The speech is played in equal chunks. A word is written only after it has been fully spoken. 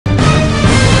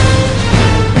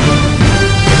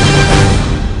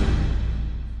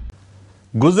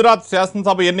గుజరాత్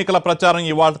శాసనసభ ఎన్నికల ప్రచారం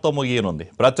ఇవాళతో ముగియనుంది.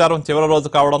 ప్రచారం చివరి రోజు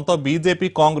కావడంతో బీజేపీ,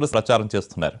 కాంగ్రెస్ ప్రచారం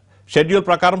చేస్తున్నారు. షెడ్యూల్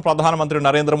ప్రకారం ప్రధానమంత్రి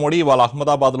నరేంద్ర మోడీ ఇవాళ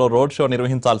అహ్మదాబాద్లో రోడ్ షో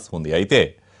నిర్వహించాల్సి ఉంది. అయితే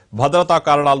భద్రతా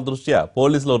కారణాల దృష్ట్యా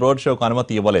పోలీసులు రోడ్ షోకు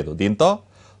అనుమతి ఇవ్వలేదు. దీంతో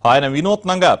ఆయన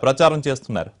వినూత్నంగా ప్రచారం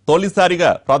చేస్తున్నారు.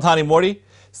 తొలిసారిగా ప్రధాని మోడీ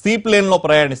సీప్లేన్లో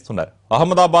ప్రయాణిస్తున్నారు.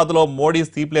 అహ్మదాబాద్లో మోడీ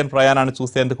సీప్లేన్ ప్రయాణాన్ని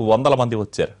చూసేందుకు వందల మంది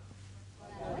వచ్చారు.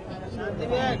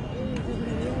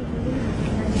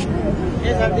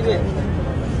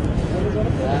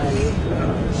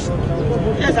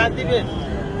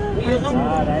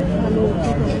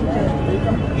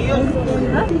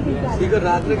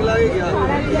 रात्रि के लागे क्या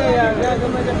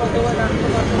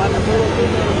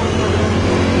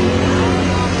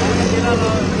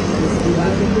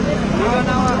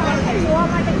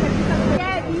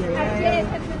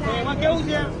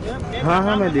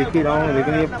हाँ मैं देख ही रहा हूँ,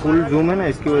 लेकिन ये फुल जूम है ना,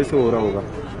 इसकी वजह से हो रहा होगा।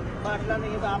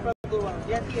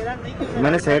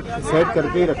 मैंने सेट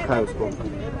करके ही रखा है उसको।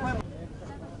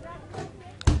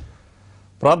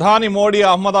 ప్రధాని మోడీ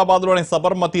అహ్మదాబాద్లోని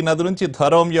సబర్మతి నది నుంచి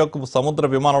ధరోమ్యోకు సముద్ర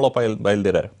విమానంలో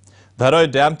బయలుదేరారు. ధరోయ్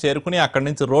డ్యాం చేరుకుని అక్కడి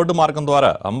నుంచి రోడ్డు మార్గం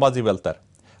ద్వారా అంబాజీ వెళ్తారు.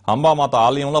 అంబామాత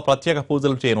ఆలయంలో ప్రత్యేక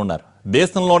పూజలు చేయనున్నారు.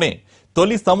 దేశంలోనే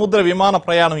తొలి సముద్ర విమాన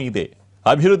ప్రయాణం ఇదే.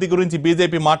 అభివృద్ధి గురించి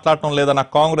బీజేపీ మాట్లాడటం లేదన్న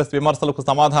కాంగ్రెస్ విమర్శలకు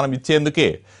సమాధానం ఇచ్చేందుకే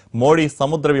మోడీ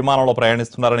సముద్ర విమానంలో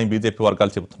ప్రయాణిస్తున్నారని బీజేపీ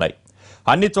వర్గాలు చెబుతున్నాయి.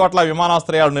 అన్ని చోట్ల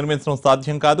విమానాశ్రయాలు నిర్మించడం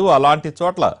సాధ్యం కాదు, అలాంటి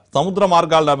చోట్ల సముద్ర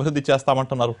మార్గాలను అభివృద్ధి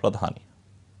చేస్తామంటున్నారు ప్రధాని.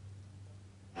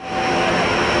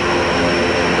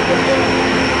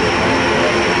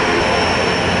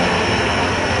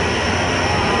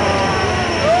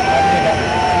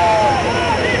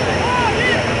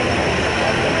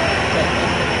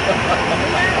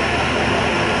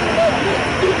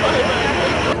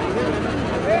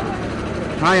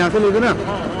 हाँ यहाँ से लोगे ना।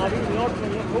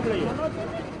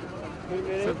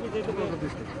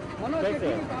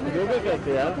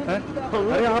 कैसे यार?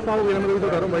 अरे आप आओगे ना, मैं तो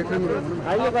घर में बैठे हैं।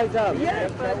 आइए भाई साहब।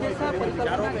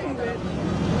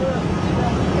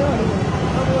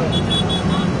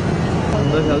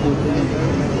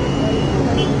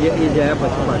 ये जाया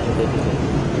पश्चिम पार्टी देखिए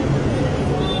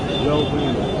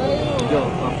जो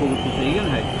आपको कुछ चाहिए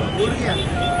ना है।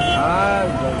 हाँ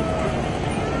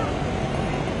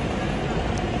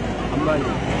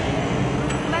अंबाजी